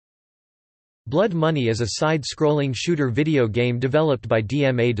Blood Money is a side-scrolling shooter video game developed by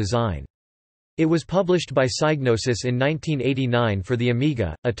DMA Design. It was published by Psygnosis in 1989 for the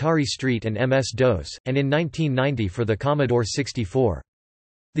Amiga, Atari ST and MS-DOS, and in 1990 for the Commodore 64.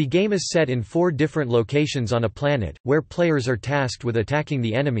 The game is set in 4 different locations on a planet, where players are tasked with attacking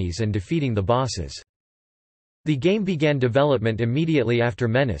the enemies and defeating the bosses. The game began development immediately after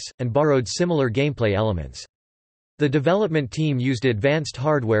Menace, and borrowed similar gameplay elements. The development team used advanced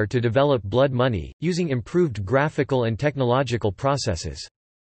hardware to develop Blood Money, using improved graphical and technological processes.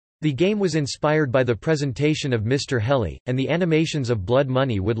 The game was inspired by the presentation of Mr. Heli, and the animations of Blood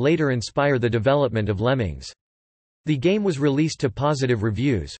Money would later inspire the development of Lemmings. The game was released to positive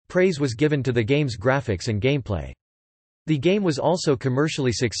reviews. Praise was given to the game's graphics and gameplay. The game was also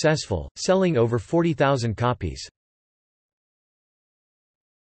commercially successful, selling over 40,000 copies.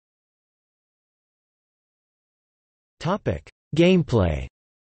 Gameplay.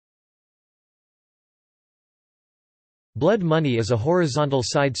 Blood Money is a horizontal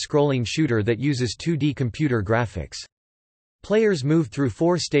side-scrolling shooter that uses 2D computer graphics. Players move through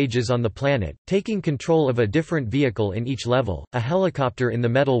 4 stages on the planet, taking control of a different vehicle in each level: a helicopter in the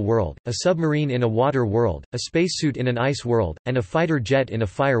metal world, a submarine in a water world, a spacesuit in an ice world, and a fighter jet in a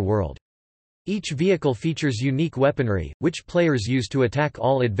fire world. Each vehicle features unique weaponry, which players use to attack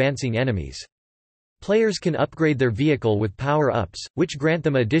all advancing enemies. Players can upgrade their vehicle with power-ups, which grant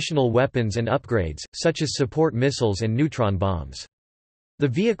them additional weapons and upgrades, such as support missiles and neutron bombs. The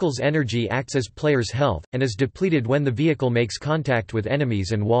vehicle's energy acts as players' health, and is depleted when the vehicle makes contact with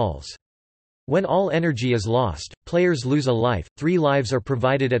enemies and walls. When all energy is lost, players lose a life. 3 lives are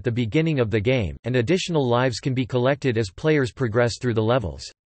provided at the beginning of the game, and additional lives can be collected as players progress through the levels.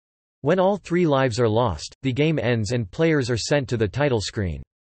 When all 3 lives are lost, the game ends and players are sent to the title screen.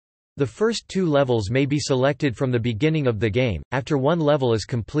 The first 2 levels may be selected from the beginning of the game. After one level is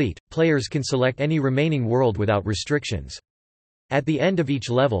complete, players can select any remaining world without restrictions. At the end of each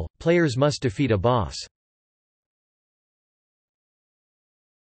level, players must defeat a boss.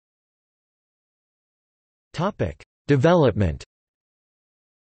 Development.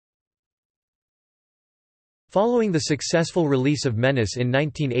 Following the successful release of Menace in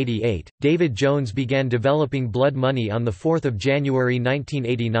 1988, David Jones began developing Blood Money on 4 January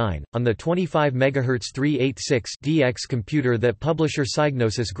 1989, on the 25 MHz 386DX computer that publisher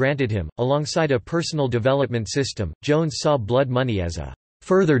Psygnosis granted him. Alongside a personal development system, Jones saw Blood Money as a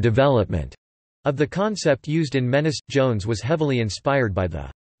further development of the concept used in Menace. Jones was heavily inspired by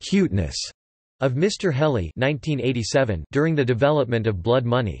the cuteness of Mr. Heli 1987 during the development of Blood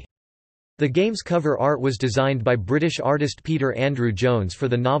Money. The game's cover art was designed by British artist Peter Andrew Jones for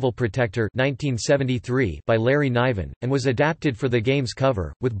the novel Protector 1973 by Larry Niven, and was adapted for the game's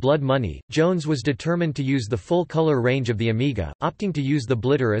cover. With Blood Money, Jones was determined to use the full color range of the Amiga, opting to use the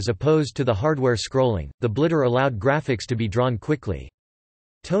blitter as opposed to the hardware scrolling. The blitter allowed graphics to be drawn quickly.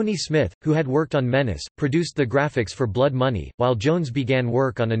 Tony Smith, who had worked on Menace, produced the graphics for Blood Money, while Jones began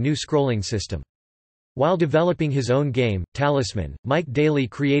work on a new scrolling system. While developing his own game, Talisman, Mike Daly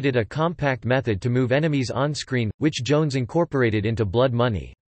created a compact method to move enemies on-screen, which Jones incorporated into Blood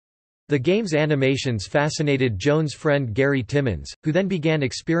Money. The game's animations fascinated Jones' friend Gary Timmons, who then began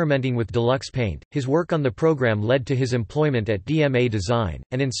experimenting with Deluxe Paint. His work on the program led to his employment at DMA Design,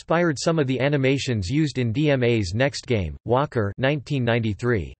 and inspired some of the animations used in DMA's next game, Walker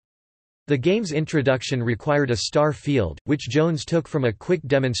 1993. The game's introduction required a star field, which Jones took from a quick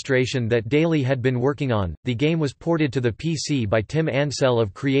demonstration that Daly had been working on. The game was ported to the PC by Tim Ansell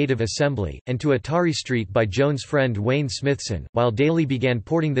of Creative Assembly, and to Atari ST by Jones' friend Wayne Smithson, while Daly began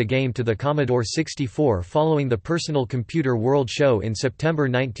porting the game to the Commodore 64 following the Personal Computer World Show in September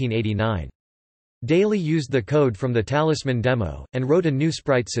 1989. Daly used the code from the Talisman demo, and wrote a new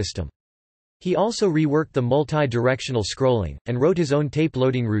sprite system. He also reworked the multi-directional scrolling, and wrote his own tape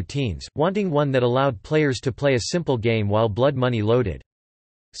loading routines, wanting one that allowed players to play a simple game while Blood Money loaded.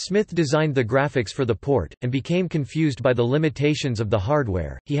 Smith designed the graphics for the port, and became confused by the limitations of the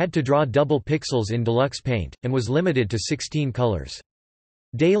hardware. He had to draw double pixels in Deluxe Paint, and was limited to 16 colors.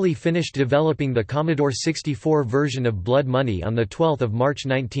 Daly finished developing the Commodore 64 version of Blood Money on 12 March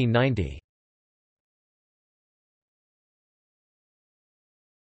 1990.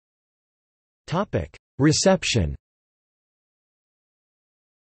 Reception.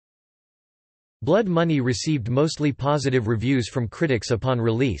 Blood Money received mostly positive reviews from critics upon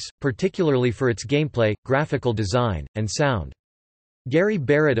release, particularly for its gameplay, graphical design, and sound. Gary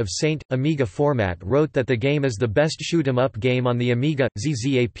Barrett of Saint, Amiga Format wrote that the game is the best shoot-'em-up game on the Amiga.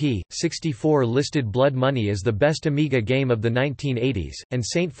 ZZAP! 64 listed Blood Money as the best Amiga game of the 1980s, and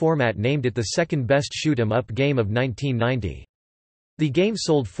Saint Format named it the second best shoot-'em-up game of 1990. The game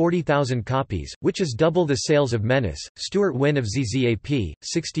sold 40,000 copies, which is double the sales of Menace. Stuart Wynne of ZZAP,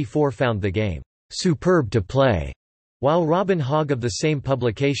 64 found the game superb to play, while Robin Hogg of the same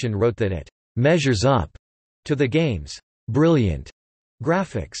publication wrote that it measures up to the game's brilliant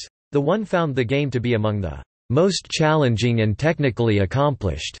graphics. The One found the game to be among the most challenging and technically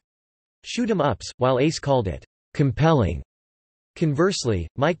accomplished shoot-'em-ups, while Ace called it compelling. Conversely,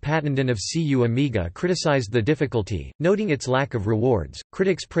 Mike Pattenden of CU Amiga criticized the difficulty, noting its lack of rewards.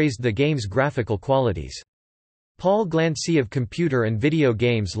 Critics praised the game's graphical qualities. Paul Glancy of Computer and Video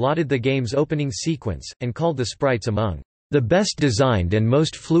Games lauded the game's opening sequence, and called the sprites among the best designed and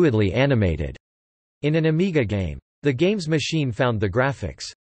most fluidly animated in an Amiga game. The Games Machine found the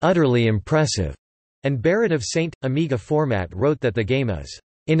graphics utterly impressive, and Barrett of St. Amiga Format wrote that the game is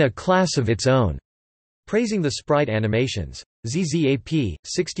in a class of its own, praising the sprite animations. ZZAP,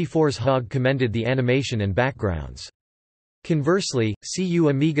 64's Hogg commended the animation and backgrounds. Conversely, CU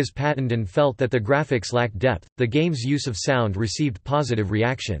Amiga's Pattenden felt that the graphics lacked depth. The game's use of sound received positive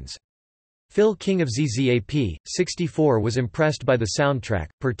reactions. Phil King of ZZAP, 64 was impressed by the soundtrack,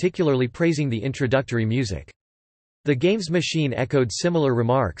 particularly praising the introductory music. The Games Machine echoed similar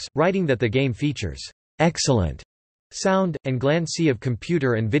remarks, writing that the game features excellent sound, and Glancy of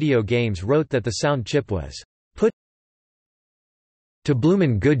Computer and Video Games wrote that the sound chip was put to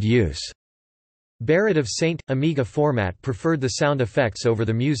bloomin' good use. Barrett of St. Amiga Format preferred the sound effects over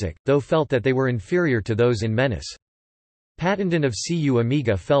the music, though felt that they were inferior to those in Menace. Pattenden of CU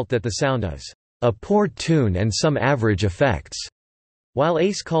Amiga felt that the sound is a poor tune and some average effects, while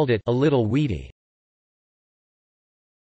Ace called it a little weedy.